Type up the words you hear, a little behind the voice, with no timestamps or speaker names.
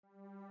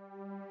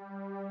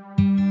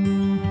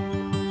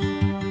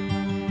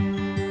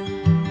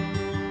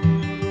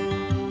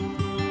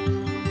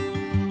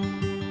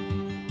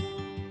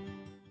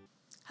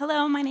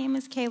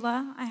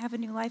Kayla. I have a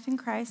new life in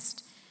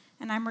Christ,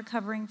 and I'm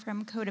recovering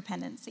from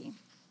codependency.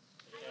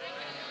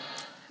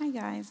 Hi,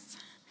 guys.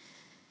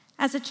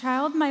 As a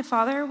child, my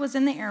father was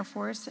in the Air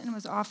Force and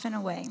was often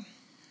away.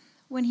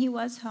 When he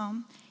was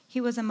home, he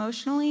was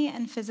emotionally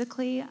and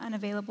physically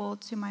unavailable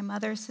to my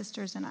mother,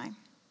 sisters, and I.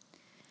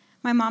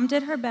 My mom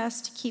did her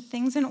best to keep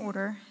things in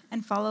order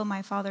and follow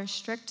my father's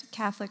strict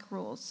Catholic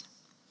rules.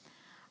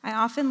 I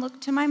often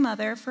looked to my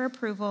mother for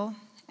approval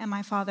and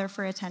my father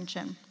for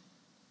attention.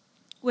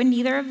 When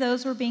neither of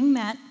those were being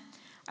met,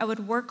 I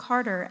would work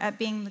harder at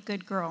being the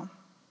good girl.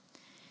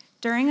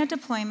 During a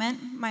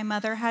deployment, my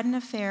mother had an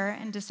affair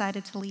and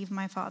decided to leave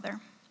my father.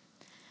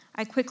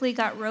 I quickly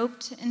got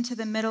roped into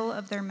the middle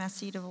of their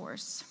messy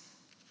divorce.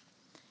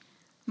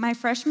 My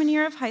freshman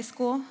year of high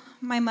school,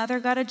 my mother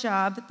got a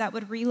job that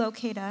would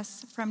relocate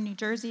us from New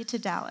Jersey to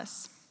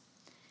Dallas.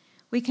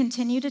 We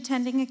continued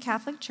attending a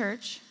Catholic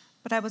church,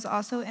 but I was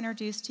also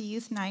introduced to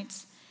youth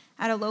nights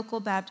at a local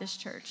Baptist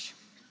church.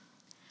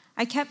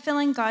 I kept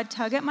feeling God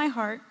tug at my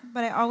heart,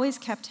 but I always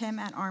kept him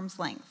at arm's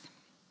length.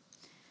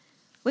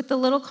 With the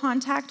little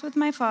contact with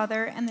my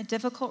father and the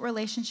difficult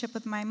relationship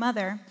with my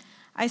mother,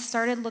 I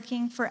started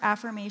looking for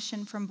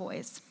affirmation from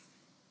boys.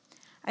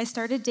 I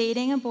started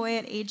dating a boy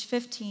at age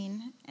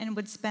 15 and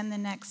would spend the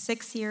next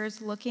 6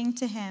 years looking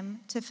to him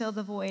to fill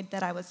the void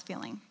that I was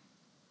feeling.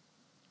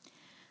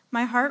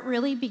 My heart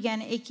really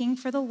began aching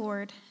for the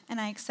Lord, and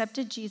I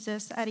accepted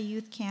Jesus at a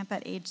youth camp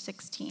at age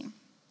 16.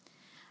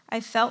 I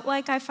felt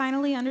like I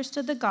finally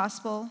understood the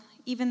gospel,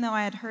 even though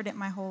I had heard it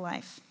my whole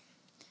life.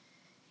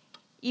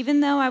 Even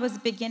though I was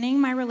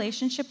beginning my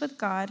relationship with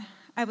God,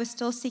 I was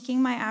still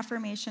seeking my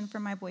affirmation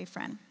from my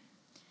boyfriend.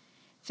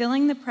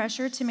 Feeling the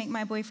pressure to make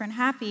my boyfriend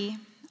happy,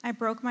 I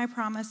broke my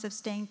promise of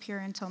staying pure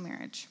until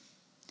marriage.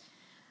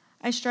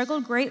 I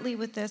struggled greatly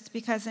with this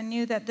because I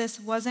knew that this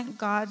wasn't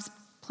God's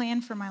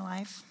plan for my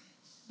life,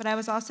 but I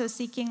was also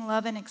seeking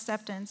love and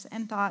acceptance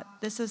and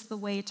thought this was the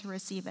way to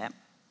receive it.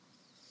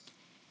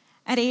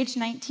 At age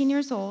 19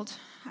 years old,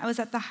 I was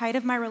at the height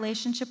of my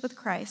relationship with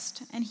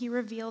Christ, and he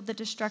revealed the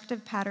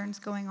destructive patterns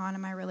going on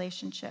in my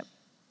relationship.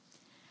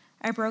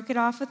 I broke it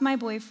off with my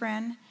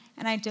boyfriend,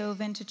 and I dove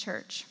into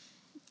church.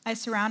 I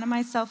surrounded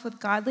myself with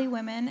godly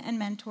women and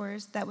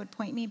mentors that would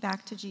point me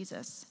back to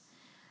Jesus.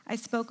 I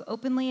spoke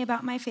openly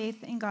about my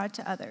faith in God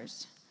to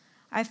others.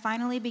 I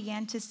finally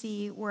began to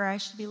see where I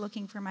should be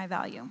looking for my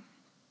value.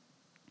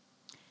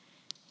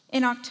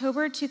 In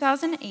October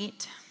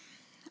 2008,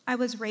 I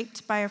was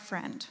raped by a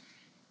friend.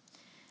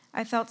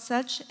 I felt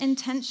such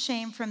intense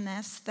shame from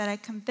this that I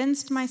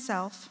convinced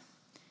myself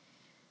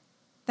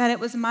that it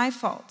was my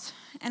fault,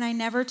 and I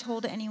never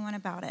told anyone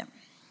about it.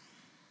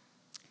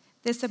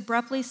 This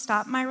abruptly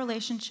stopped my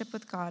relationship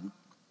with God.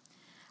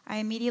 I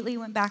immediately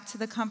went back to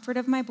the comfort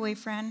of my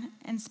boyfriend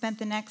and spent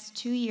the next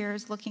 2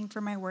 years looking for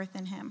my worth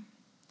in him.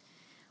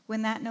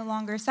 When that no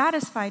longer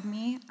satisfied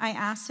me, I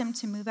asked him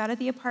to move out of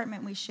the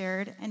apartment we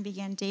shared and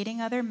began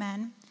dating other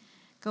men,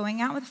 going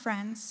out with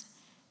friends,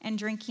 and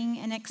drinking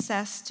in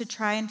excess to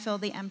try and fill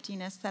the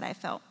emptiness that I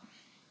felt.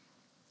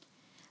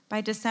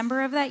 By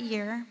December of that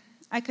year,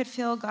 I could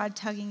feel God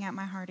tugging at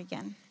my heart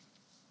again.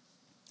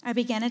 I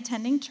began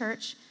attending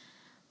church,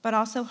 but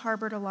also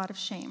harbored a lot of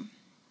shame.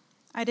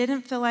 I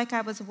didn't feel like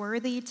I was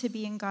worthy to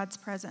be in God's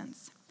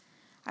presence.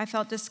 I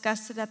felt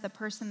disgusted at the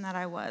person that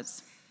I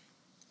was.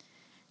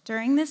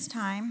 During this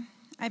time,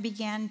 I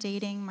began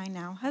dating my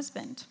now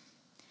husband.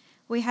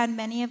 We had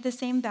many of the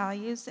same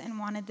values and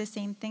wanted the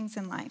same things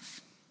in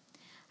life.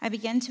 I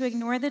began to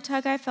ignore the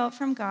tug I felt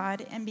from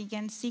God and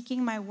began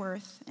seeking my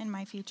worth in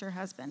my future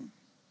husband.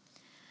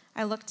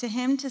 I looked to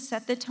him to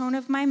set the tone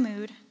of my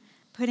mood,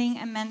 putting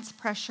immense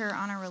pressure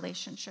on our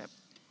relationship.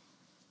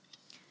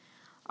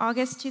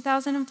 August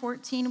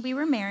 2014, we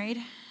were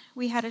married.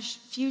 We had a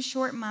few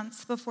short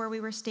months before we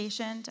were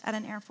stationed at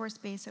an Air Force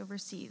base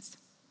overseas.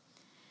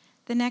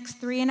 The next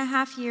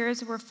 3.5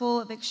 years were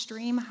full of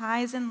extreme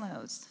highs and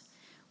lows.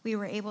 We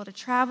were able to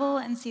travel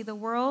and see the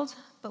world,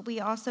 but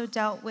we also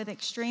dealt with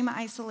extreme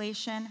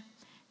isolation,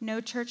 no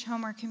church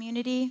home or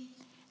community,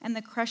 and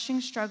the crushing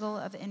struggle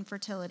of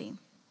infertility.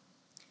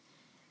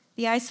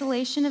 The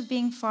isolation of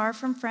being far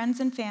from friends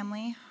and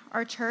family,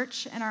 our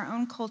church, and our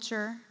own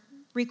culture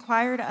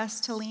required us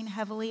to lean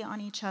heavily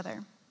on each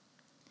other.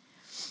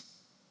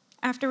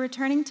 After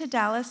returning to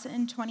Dallas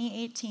in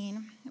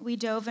 2018, we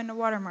dove into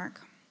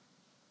Watermark.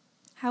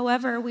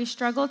 However, we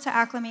struggled to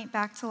acclimate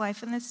back to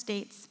life in the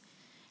States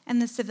and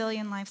the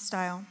civilian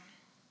lifestyle.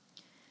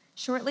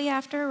 Shortly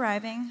after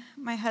arriving,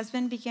 my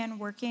husband began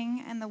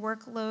working, and the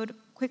workload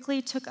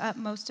quickly took up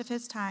most of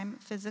his time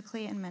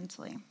physically and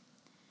mentally.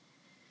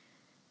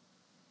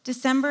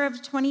 December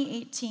of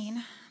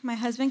 2018, my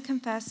husband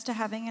confessed to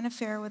having an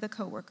affair with a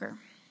coworker.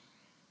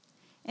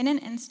 In an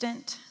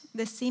instant,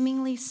 the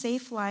seemingly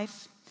safe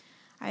life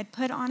I had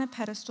put on a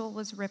pedestal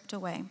was ripped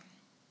away.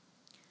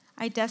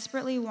 I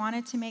desperately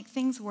wanted to make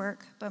things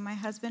work, but my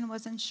husband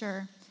wasn't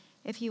sure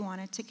if he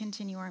wanted to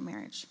continue our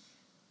marriage.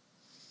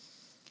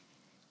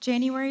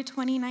 January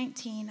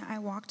 2019, I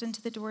walked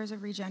into the doors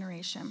of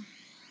Regeneration.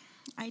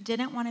 I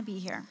didn't want to be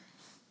here.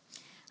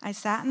 I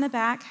sat in the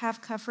back,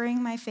 half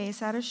covering my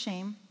face out of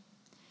shame.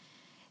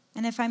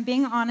 And if I'm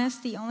being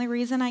honest, the only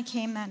reason I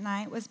came that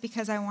night was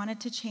because I wanted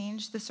to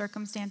change the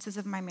circumstances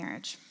of my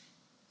marriage.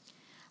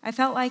 I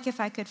felt like if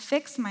I could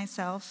fix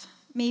myself,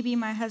 maybe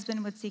my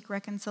husband would seek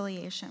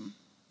reconciliation.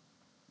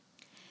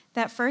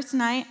 That first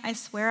night, I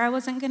swear I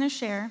wasn't going to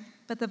share,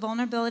 but the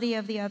vulnerability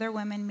of the other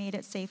women made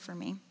it safe for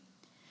me.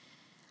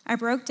 I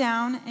broke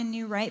down and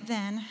knew right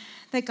then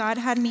that God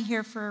had me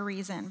here for a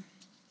reason,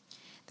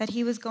 that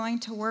he was going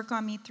to work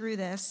on me through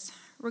this,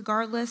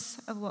 regardless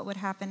of what would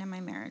happen in my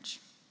marriage.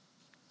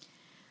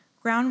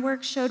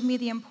 Groundwork showed me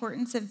the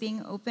importance of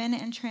being open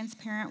and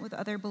transparent with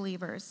other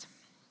believers.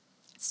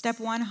 Step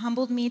 1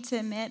 humbled me to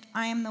admit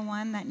I am the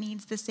one that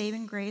needs the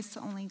saving grace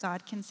only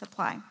God can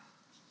supply.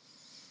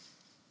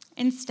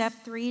 In step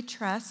 3,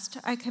 trust,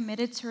 I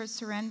committed to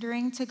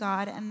surrendering to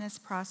God in this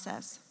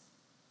process.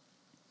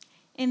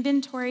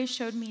 Inventory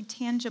showed me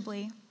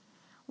tangibly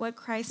what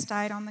Christ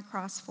died on the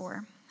cross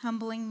for,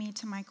 humbling me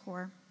to my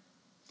core.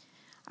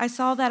 I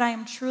saw that I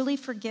am truly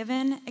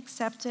forgiven,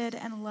 accepted,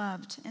 and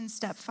loved in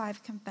step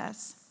 5,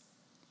 confess.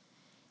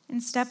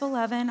 In step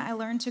 11, I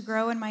learned to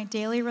grow in my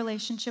daily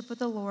relationship with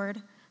the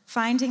Lord,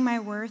 finding my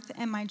worth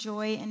and my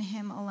joy in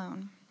him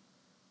alone.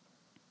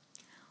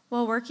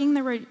 While working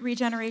the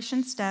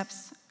regeneration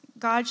steps,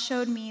 God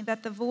showed me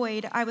that the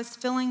void I was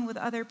filling with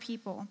other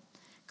people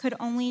could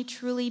only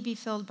truly be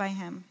filled by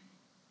him.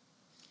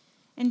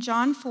 In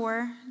John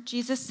 4,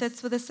 Jesus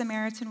sits with a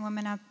Samaritan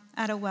woman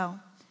at a well.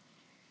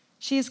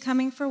 She is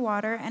coming for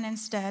water and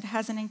instead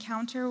has an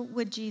encounter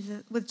with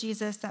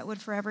Jesus that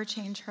would forever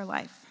change her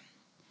life.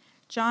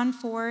 John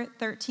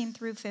 4:13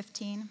 through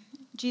 15,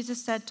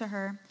 Jesus said to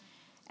her,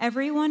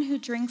 "Everyone who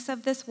drinks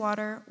of this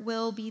water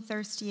will be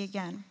thirsty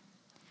again.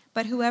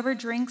 But whoever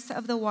drinks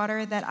of the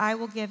water that I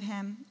will give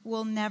him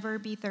will never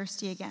be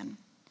thirsty again.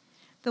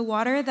 The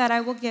water that I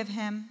will give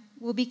him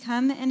will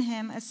become in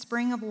him a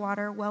spring of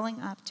water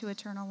welling up to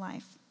eternal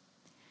life."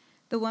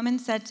 The woman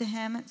said to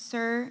him,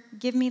 "Sir,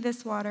 give me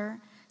this water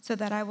so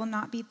that I will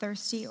not be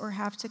thirsty or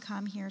have to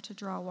come here to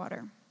draw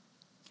water."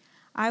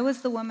 I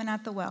was the woman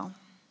at the well,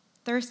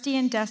 thirsty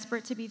and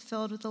desperate to be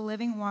filled with the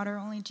living water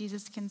only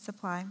Jesus can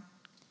supply.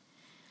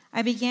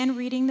 I began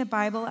reading the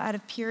Bible out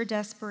of pure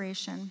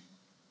desperation.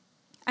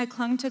 I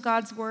clung to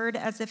God's word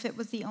as if it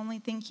was the only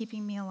thing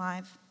keeping me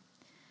alive.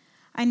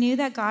 I knew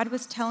that God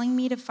was telling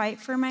me to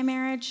fight for my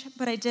marriage,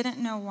 but I didn't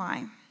know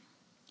why.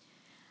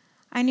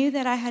 I knew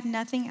that I had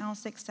nothing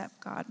else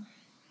except God.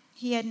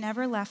 He had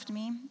never left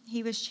me.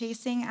 He was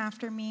chasing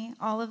after me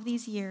all of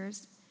these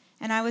years,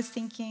 and I was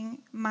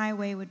thinking my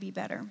way would be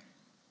better.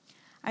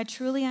 I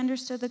truly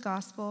understood the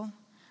gospel.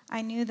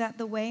 I knew that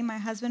the way my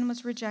husband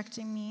was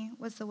rejecting me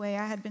was the way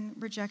I had been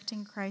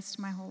rejecting Christ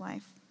my whole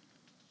life.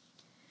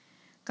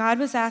 God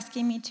was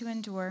asking me to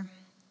endure.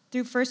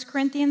 Through 1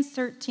 Corinthians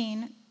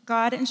 13,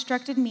 God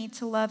instructed me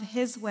to love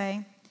his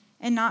way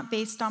and not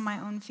based on my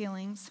own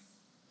feelings.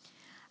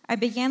 I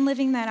began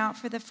living that out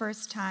for the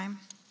first time,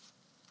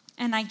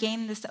 and I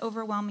gained this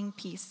overwhelming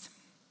peace.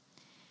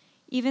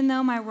 Even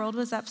though my world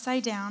was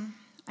upside down,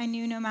 I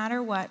knew no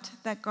matter what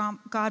that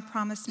God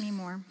promised me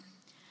more.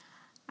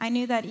 I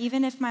knew that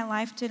even if my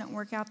life didn't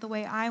work out the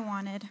way I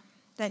wanted,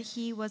 that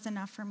he was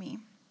enough for me.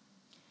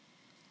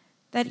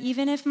 That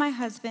even if my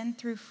husband,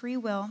 through free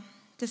will,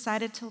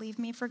 decided to leave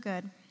me for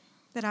good,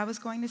 that I was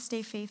going to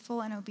stay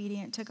faithful and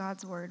obedient to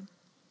God's word.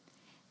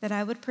 That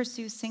I would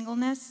pursue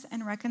singleness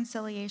and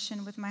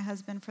reconciliation with my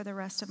husband for the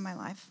rest of my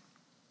life.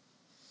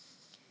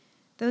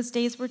 Those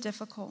days were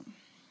difficult,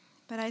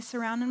 but I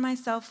surrounded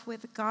myself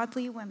with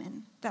godly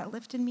women that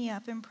lifted me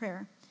up in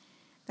prayer,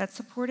 that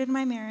supported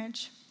my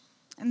marriage,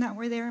 and that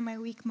were there in my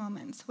weak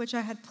moments, which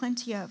I had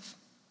plenty of.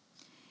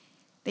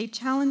 They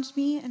challenged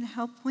me and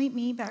helped point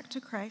me back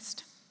to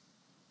Christ.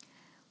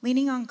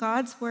 Leaning on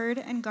God's word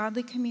and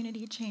godly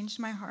community changed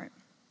my heart.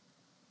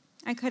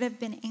 I could have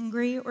been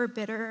angry or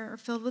bitter or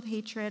filled with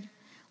hatred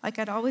like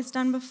I'd always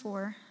done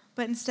before,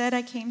 but instead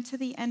I came to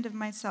the end of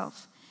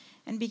myself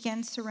and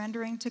began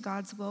surrendering to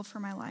God's will for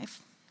my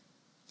life.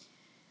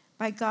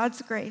 By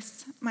God's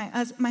grace, my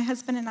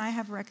husband and I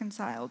have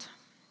reconciled.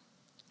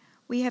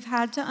 We have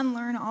had to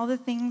unlearn all the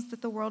things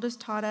that the world has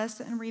taught us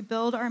and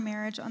rebuild our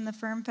marriage on the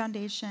firm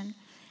foundation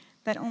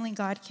that only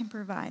God can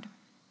provide.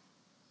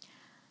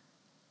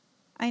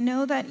 I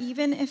know that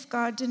even if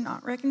God did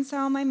not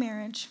reconcile my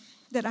marriage,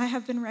 that I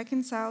have been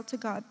reconciled to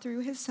God through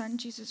his Son,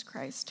 Jesus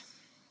Christ.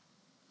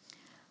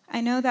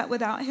 I know that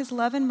without his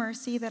love and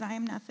mercy, that I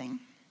am nothing.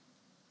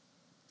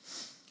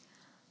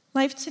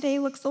 Life today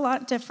looks a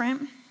lot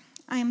different.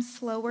 I am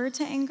slower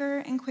to anger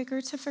and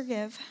quicker to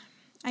forgive.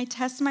 I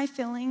test my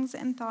feelings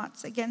and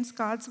thoughts against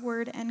God's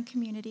word and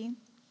community.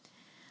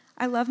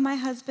 I love my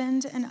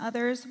husband and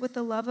others with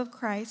the love of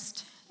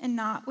Christ and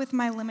not with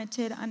my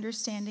limited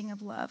understanding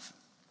of love.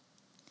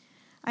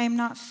 I am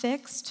not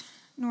fixed,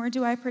 nor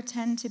do I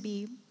pretend to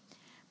be,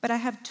 but I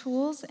have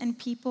tools and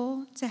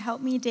people to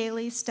help me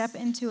daily step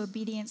into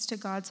obedience to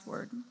God's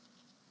word.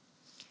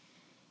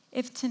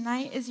 If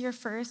tonight is your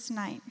first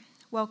night,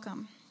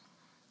 welcome.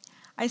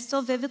 I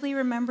still vividly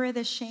remember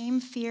the shame,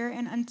 fear,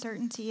 and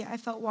uncertainty I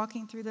felt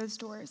walking through those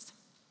doors.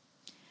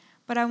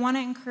 But I want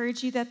to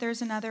encourage you that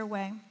there's another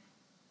way,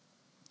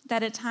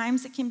 that at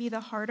times it can be the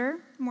harder,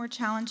 more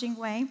challenging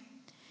way,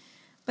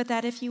 but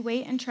that if you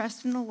wait and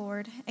trust in the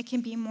Lord, it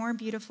can be more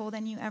beautiful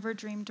than you ever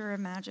dreamed or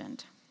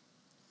imagined.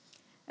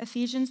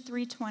 Ephesians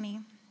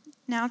 3:20,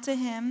 now to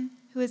him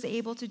who is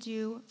able to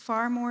do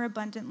far more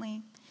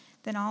abundantly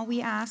than all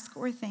we ask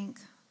or think,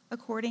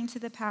 according to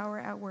the power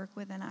at work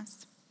within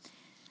us.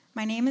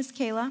 My name is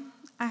Kayla.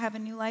 I have a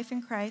new life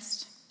in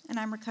Christ, and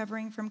I'm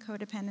recovering from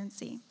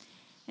codependency.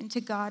 And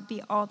to God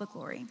be all the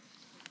glory.